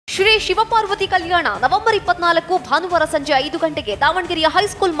ಶ್ರೀ ಶಿವಪಾರ್ವತಿ ಕಲ್ಯಾಣ November 24 ಭಾನುವಾರ ಸಂಜೆ 5 ಗಂಟೆಗೆ ದಾವಣಗೆರೆಯ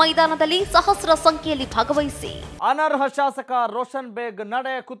ಹೈಸ್ಕೂಲ್ ಮೈದಾನದಲ್ಲಿ ಸಹಸ್ರ ಸಂಖ್ಯೆಯಲ್ಲಿ ಭಾಗವಹಿಸಿ. ಅನರ್ಹ ಶಾಸಕ ರೋಷನ್ ಬೇಗ್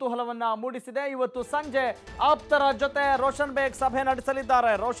ನಡೆ ಕುತೂಹಲವನ್ನ ಮೂಡಿಸಿದೆ. ಇವತ್ತು ಸಂಜೆ ಆಪ್ತರ ಜೊತೆ ರೋಷನ್ ಬೇಗ್ ಸಭೆ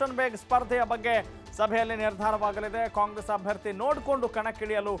ನಡೆಸಲಿದ್ದಾರೆ. ರೋಷನ್ ಬೇಗ್ ಸ್ಪರ್ಧೆಯ ಬಗ್ಗೆ ಸಭೆಯಲ್ಲಿ ನಿರ್ಧಾರವಾಗಲಿದೆ. ಕಾಂಗ್ರೆಸ್ ಅಭ್ಯರ್ಥಿ ನೋಡಿಕೊಂಡು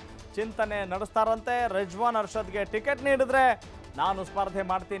ಕಣಕ್ಕಿಳಿಯಲು ಚಿಂತನೆ ನಡೆಸ್ತಾರಂತೆ. ರಿಜ್ವಾನ್ ಅರ್ಷದ್ಗೆ ಟಿಕೆಟ್ ನೀಡಿದ್ರೆ ನಾನು ಸ್ಪರ್ಧೆ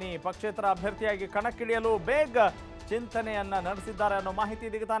ಮಾಡ್ತೀನಿ, ಪಕ್ಷೇತರ ಅಭ್ಯರ್ಥಿಯಾಗಿ ಕಣಕ್ಕಿಳಿಯಲು ಬೇಗ್ ಚಿಂತನೆಯನ್ನ ನಡೆಸಿದ್ದಾರೆ ಅನ್ನೋ ಮಾಹಿತಿ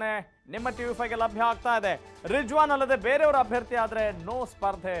ಇದೀಗ ತಾನೇ ನಿಮ್ಮ TV5ಗೆ ಲಭ್ಯ ಆಗ್ತಾ ಇದೆ. ರಿಜ್ವಾನ್ ಅಲ್ಲದೆ ಬೇರೆಯವರ ಅಭ್ಯರ್ಥಿ ಆದ್ರೆ ನೋ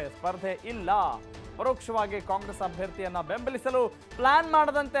ಸ್ಪರ್ಧೆ ಇಲ್ಲ. ಪರೋಕ್ಷವಾಗಿ ಕಾಂಗ್ರೆಸ್ ಅಭ್ಯರ್ಥಿಯನ್ನ ಬೆಂಬಲಿಸಲು ಪ್ಲಾನ್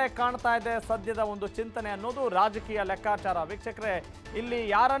ಮಾಡದಂತೆ ಕಾಣ್ತಾ ಇದೆ ಸದ್ಯದ ಒಂದು ಚಿಂತನೆ ಅನ್ನೋದು ರಾಜಕೀಯ ಲೆಕ್ಕಾಚಾರ. ವೀಕ್ಷಕರೇ, ಇಲ್ಲಿ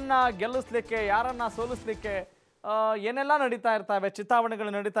ಯಾರನ್ನ ಗೆಲ್ಲಿಸ್ಲಿಕ್ಕೆ ಯಾರನ್ನ ಸೋಲಿಸ್ಲಿಕ್ಕೆ ಏನೆಲ್ಲ ನಡೀತಾ ಇರ್ತವೆ,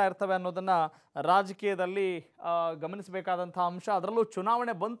 ಚಿತಾವಣೆಗಳು ನಡೀತಾ ಇರ್ತವೆ ಅನ್ನೋದನ್ನ ರಾಜಕೀಯದಲ್ಲಿ ಗಮನಿಸಬೇಕಾದಂಥ ಅಂಶ. ಅದರಲ್ಲೂ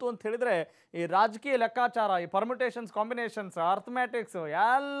ಚುನಾವಣೆ ಬಂತು ಅಂತ ಹೇಳಿದ್ರೆ ಈ ರಾಜಕೀಯ ಲೆಕ್ಕಾಚಾರ, ಈ ಪರ್ಮಿಟೇಷನ್ಸ್, ಕಾಂಬಿನೇಷನ್ಸ್, ಅರ್ಥಮ್ಯಾಟಿಕ್ಸ್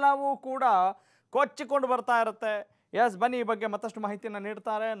ಎಲ್ಲವೂ ಕೂಡ ಕೊಚ್ಚಿಕೊಂಡು ಬರ್ತಾ ಇರುತ್ತೆ. ಎಸ್, ಬನ್ನಿ ಈ ಬಗ್ಗೆ ಮತ್ತಷ್ಟು ಮಾಹಿತಿಯನ್ನು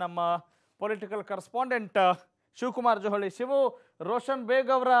ನೀಡ್ತಾರೆ ನಮ್ಮ ಪೊಲಿಟಿಕಲ್ ಕರೆಸ್ಪಾಂಡೆಂಟ್ ಶಿವಕುಮಾರ್ ಜೋಹಳಿ. ಶಿವು, ರೋಷನ್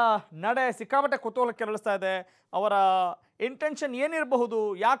ಬೇಗ್ ಅವರ ನಡೆ ಸಿಕ್ಕಾಪಟ್ಟೆ ಕುತೂಹಲ ಕೆರಳಿಸ್ತಾ ಇದೆ. ಅವರ ಇಂಟೆನ್ಷನ್ ಏನಿರಬಹುದು,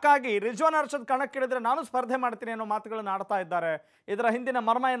 ಯಾಕಾಗಿ ರಿಜ್ವಾನ್ ಅರ್ಷದ್ ಕಣಕ್ಕಿಳಿದ್ರೆ ನಾನು ಸ್ಪರ್ಧೆ ಮಾಡ್ತೀನಿ ಅನ್ನೋ ಮಾತುಗಳನ್ನು ಆಡ್ತಾ ಇದ್ದಾರೆ, ಇದರ ಹಿಂದಿನ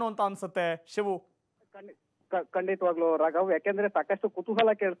ಮರ್ಮ ಏನು ಅಂತ ಅನ್ಸುತ್ತೆ ಶಿವು? ಖಂಡಿತವಾಗ್ಲು ರಾಘವ್, ಯಾಕೆಂದ್ರೆ ಸಾಕಷ್ಟು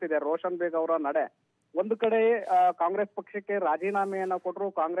ಕುತೂಹಲ ಕೇಳ್ತಿದೆ ರೋಷನ್ ಬೇಗ್ ಅವರ ನಡೆ. ಒಂದು ಕಡೆ ಕಾಂಗ್ರೆಸ್ ಪಕ್ಷಕ್ಕೆ ರಾಜೀನಾಮೆಯನ್ನ ಕೊಟ್ಟರು,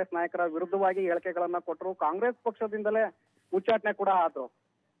 ಕಾಂಗ್ರೆಸ್ ನಾಯಕರ ವಿರುದ್ಧವಾಗಿ ಹೇಳಿಕೆಗಳನ್ನ ಕೊಟ್ಟರು, ಕಾಂಗ್ರೆಸ್ ಪಕ್ಷದಿಂದಲೇ ಉಚ್ಚಾಟನೆ ಕೂಡ ಆದ್ರು.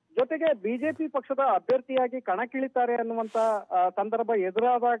 ಜೊತೆಗೆ ಬಿಜೆಪಿ ಪಕ್ಷದ ಅಭ್ಯರ್ಥಿಯಾಗಿ ಕಣಕ್ಕಿಳಿತಾರೆ ಅನ್ನುವಂತ ಸಂದರ್ಭ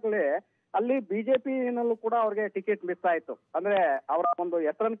ಎದುರಾದಾಗಲೇ ಅಲ್ಲಿ ಬಿಜೆಪಿನಲ್ಲೂ ಕೂಡ ಅವ್ರಿಗೆ ಟಿಕೆಟ್ ಮಿಸ್ ಆಯ್ತು. ಅಂದ್ರೆ ಅವರ ಒಂದು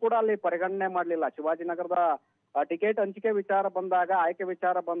ಹೆಸರನ್ನು ಕೂಡ ಅಲ್ಲಿ ಪರಿಗಣನೆ ಮಾಡ್ಲಿಲ್ಲ. ಶಿವಾಜಿನಗರದ ಟಿಕೆಟ್ ಹಂಚಿಕೆ ವಿಚಾರ ಬಂದಾಗ, ಆಯ್ಕೆ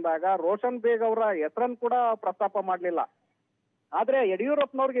ವಿಚಾರ ಬಂದಾಗ ರೋಷನ್ ಬೇಗ್ ಅವರ ಹೆಸರನ್ನು ಕೂಡ ಪ್ರಸ್ತಾಪ ಮಾಡ್ಲಿಲ್ಲ. ಆದ್ರೆ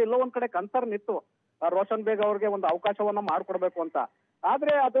ಯಡಿಯೂರಪ್ಪನವ್ರಿಗೆ ಎಲ್ಲೋ ಒಂದ್ ಕಡೆ ಕನ್ಸರ್ನ್ ಇತ್ತು ರೋಷನ್ ಬೇಗ್ ಅವ್ರಿಗೆ ಒಂದು ಅವಕಾಶವನ್ನ ಮಾಡ್ಕೊಡ್ಬೇಕು ಅಂತ.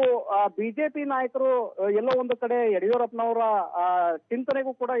 ಆದ್ರೆ ಅದು ಬಿಜೆಪಿ ನಾಯಕರು ಎಲ್ಲೋ ಒಂದು ಕಡೆ ಯಡಿಯೂರಪ್ಪನವರ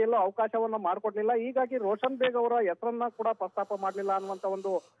ಚಿಂತನೆಗೂ ಕೂಡ ಎಲ್ಲೋ ಅವಕಾಶವನ್ನ ಮಾಡ್ಕೊಡ್ಲಿಲ್ಲ. ಹೀಗಾಗಿ ರೋಷನ್ ಬೇಗ್ ಅವರ ಹೆಸರನ್ನ ಕೂಡ ಪ್ರಸ್ತಾಪ ಮಾಡ್ಲಿಲ್ಲ ಅನ್ನುವಂತ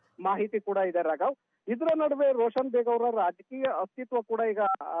ಒಂದು ಮಾಹಿತಿ ಕೂಡ ಇದೆ ರಾಘವ್. ಇದರ ನಡುವೆ ರೋಷನ್ ಬೇಗ್ ಅವರ ರಾಜಕೀಯ ಅಸ್ತಿತ್ವ ಕೂಡ ಈಗ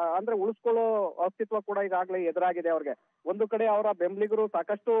ಅಂದ್ರೆ ಉಳಿಸ್ಕೊಳ್ಳೋ ಅಸ್ತಿತ್ವ ಕೂಡ ಈಗಾಗಲೇ ಎದುರಾಗಿದೆ ಅವ್ರಿಗೆ. ಒಂದು ಕಡೆ ಅವರ ಬೆಂಬಲಿಗರು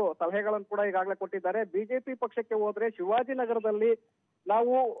ಸಾಕಷ್ಟು ಸಲಹೆಗಳನ್ನು ಕೂಡ ಈಗಾಗಲೇ ಕೊಟ್ಟಿದ್ದಾರೆ. ಬಿಜೆಪಿ ಪಕ್ಷಕ್ಕೆ ಹೋದ್ರೆ ಶಿವಾಜಿನಗರದಲ್ಲಿ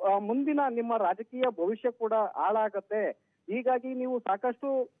ನಾವು ಮುಂದಿನ ನಿಮ್ಮ ರಾಜಕೀಯ ಭವಿಷ್ಯ ಕೂಡ ಹಾಳಾಗತ್ತೆ, ಹೀಗಾಗಿ ನೀವು ಸಾಕಷ್ಟು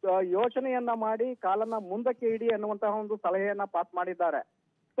ಯೋಚನೆಯನ್ನ ಮಾಡಿ ಕಾಲನ್ನ ಮುಂದಕ್ಕೆ ಇಡಿ ಅನ್ನುವಂತಹ ಒಂದು ಸಲಹೆಯನ್ನ ಪಾಸ್ ಮಾಡಿದ್ದಾರೆ.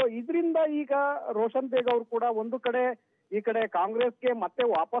 ಸೊ ಇದರಿಂದ ಈಗ ರೋಷನ್ ಬೇಗ್ ಅವರು ಕೂಡ ಒಂದು ಕಡೆ ಈ ಕಡೆ ಕಾಂಗ್ರೆಸ್ಗೆ ಮತ್ತೆ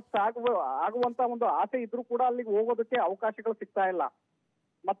ವಾಪಸ್ ಆಗುವಂತ ಒಂದು ಆಸೆ ಇದ್ರೂ ಕೂಡ ಅಲ್ಲಿಗೆ ಹೋಗೋದಕ್ಕೆ ಅವಕಾಶಗಳು ಸಿಗ್ತಾ ಇಲ್ಲ.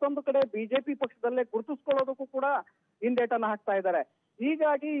 ಮತ್ತೊಂದು ಕಡೆ ಬಿಜೆಪಿ ಪಕ್ಷದಲ್ಲೇ ಗುರುತಿಸ್ಕೊಳ್ಳೋದಕ್ಕೂ ಕೂಡ ಹಿಂದೇಟನ್ನ ಹಾಕ್ತಾ ಇದ್ದಾರೆ.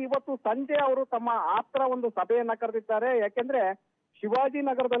 ಹೀಗಾಗಿ ಇವತ್ತು ಸಂಜೆ ಅವರು ತಮ್ಮ ಆಪ್ತರ ಒಂದು ಸಭೆಯನ್ನ ಕರೆದಿದ್ದಾರೆ. ಯಾಕೆಂದ್ರೆ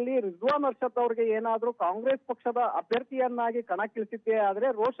ಶಿವಾಜಿನಗರದಲ್ಲಿ ರಿಜ್ವಾನ್ ಅರ್ಷದ್ ಅವರಿಗೆ ಏನಾದ್ರೂ ಕಾಂಗ್ರೆಸ್ ಪಕ್ಷದ ಅಭ್ಯರ್ಥಿಯನ್ನಾಗಿ ಕಣಕ್ಕಿಳಿಸಿದ್ದೇ ಆದ್ರೆ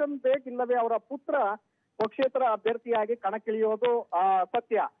ರೋಷನ್ ಬೇಗ್ ಇಲ್ಲವೇ ಅವರ ಪುತ್ರ ಪಕ್ಷೇತರ ಅಭ್ಯರ್ಥಿಯಾಗಿ ಕಣಕ್ಕಿಳಿಯೋದು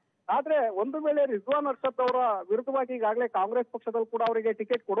ಸತ್ಯ. ಆದ್ರೆ ಒಂದು ವೇಳೆ ರಿಜ್ವಾನ್ ಅರ್ಷದ್ ಅವರ ವಿರುದ್ಧವಾಗಿ ಈಗಾಗಲೇ ಕಾಂಗ್ರೆಸ್ ಪಕ್ಷದಲ್ಲಿ ಕೂಡ ಅವರಿಗೆ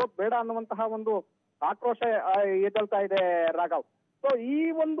ಟಿಕೆಟ್ ಕೊಡೋದು ಬೇಡ ಅನ್ನುವಂತಹ ಒಂದು ಆಕ್ರೋಶ ಎದ್ದೇಳ್ತಾ ಇದೆ ರಾಘವ್. ಸೊ ಈ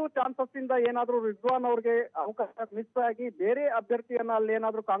ಒಂದು ಚಾನ್ಸಸ್ ಇಂದ ಏನಾದ್ರೂ ರಿಜ್ವಾನ್ ಅವ್ರಿಗೆ ಅವಕಾಶ ಮಿಸ್ ಆಗಿ ಬೇರೆ ಅಭ್ಯರ್ಥಿಯನ್ನ ಅಲ್ಲಿ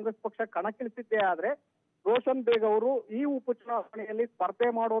ಏನಾದ್ರೂ ಕಾಂಗ್ರೆಸ್ ಪಕ್ಷ ಕಣಕ್ಕಿಳಿಸಿದ್ದೇ ಆದ್ರೆ ರೋಷನ್ ಬೇಗ್ ಅವರು ಈ ಉಪಚುನಾವಣೆಯಲ್ಲಿ ಸ್ಪರ್ಧೆ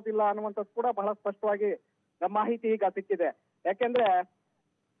ಮಾಡೋದಿಲ್ಲ ಅನ್ನುವಂಥದ್ದು ಕೂಡ ಬಹಳ ಸ್ಪಷ್ಟವಾಗಿ ಮಾಹಿತಿ ಈಗ ಸಿಕ್ಕಿದೆ. ಯಾಕೆಂದ್ರೆ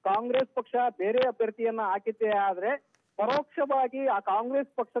ಕಾಂಗ್ರೆಸ್ ಪಕ್ಷ ಬೇರೆ ಅಭ್ಯರ್ಥಿಯನ್ನ ಹಾಕಿದ್ದೇ ಆದ್ರೆ ಪರೋಕ್ಷವಾಗಿ ಆ ಕಾಂಗ್ರೆಸ್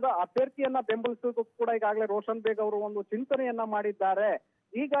ಪಕ್ಷದ ಅಭ್ಯರ್ಥಿಯನ್ನ ಬೆಂಬಲಿಸೋದಕ್ಕೂ ಕೂಡ ಈಗಾಗಲೇ ರೋಷನ್ ಬೇಗ್ ಅವರು ಒಂದು ಚಿಂತನೆಯನ್ನ ಮಾಡಿದ್ದಾರೆ.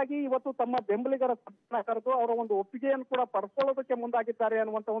 ಹೀಗಾಗಿ ಇವತ್ತು ತಮ್ಮ ಬೆಂಬಲಿಗರ ಸಭೆಯನ್ನ ಕರೆದು ಅವರ ಒಂದು ಒಪ್ಪಿಗೆಯನ್ನು ಕೂಡ ಪಡ್ಕೊಳ್ಳೋದಕ್ಕೆ ಮುಂದಾಗಿದ್ದಾರೆ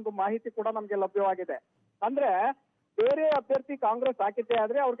ಅನ್ನುವಂತ ಒಂದು ಮಾಹಿತಿ ಕೂಡ ನಮ್ಗೆ ಲಭ್ಯವಾಗಿದೆ. ಅಂದ್ರೆ ಬೇರೆ ಅಭ್ಯರ್ಥಿ ಕಾಂಗ್ರೆಸ್ ಹಾಕಿದ್ದೇ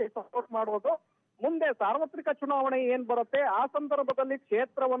ಆದ್ರೆ ಅವ್ರಿಗೆ ಸಪೋರ್ಟ್ ಮಾಡೋದು, ಮುಂದೆ ಸಾರ್ವತ್ರಿಕ ಚುನಾವಣೆ ಏನ್ ಬರುತ್ತೆ ಆ ಸಂದರ್ಭದಲ್ಲಿ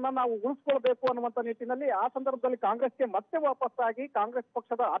ಕ್ಷೇತ್ರವನ್ನ ನಾವು ಉಳಿಸ್ಕೊಳ್ಬೇಕು ಅನ್ನುವಂತ ನಿಟ್ಟಿನಲ್ಲಿ ಆ ಸಂದರ್ಭದಲ್ಲಿ ಕಾಂಗ್ರೆಸ್ಗೆ ಮತ್ತೆ ವಾಪಸ್ಸಾಗಿ ಕಾಂಗ್ರೆಸ್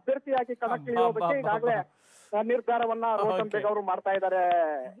ಪಕ್ಷದ ಅಭ್ಯರ್ಥಿಯಾಗಿ ಕಣಕ್ಕಿಳಿಯೋದಕ್ಕೆ ಈಗಾಗಲೇ ನಿರ್ಧಾರವನ್ನ ರೋಷನ್ ಬೇಗ್ ಅವರು ಮಾಡ್ತಾ ಇದ್ದಾರೆ.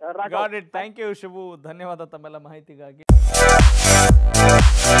 ಥ್ಯಾಂಕ್ ಯು ಶಿವು, ಧನ್ಯವಾದ ತಮ್ಮೆಲ್ಲ ಮಾಹಿತಿಗಾಗಿ.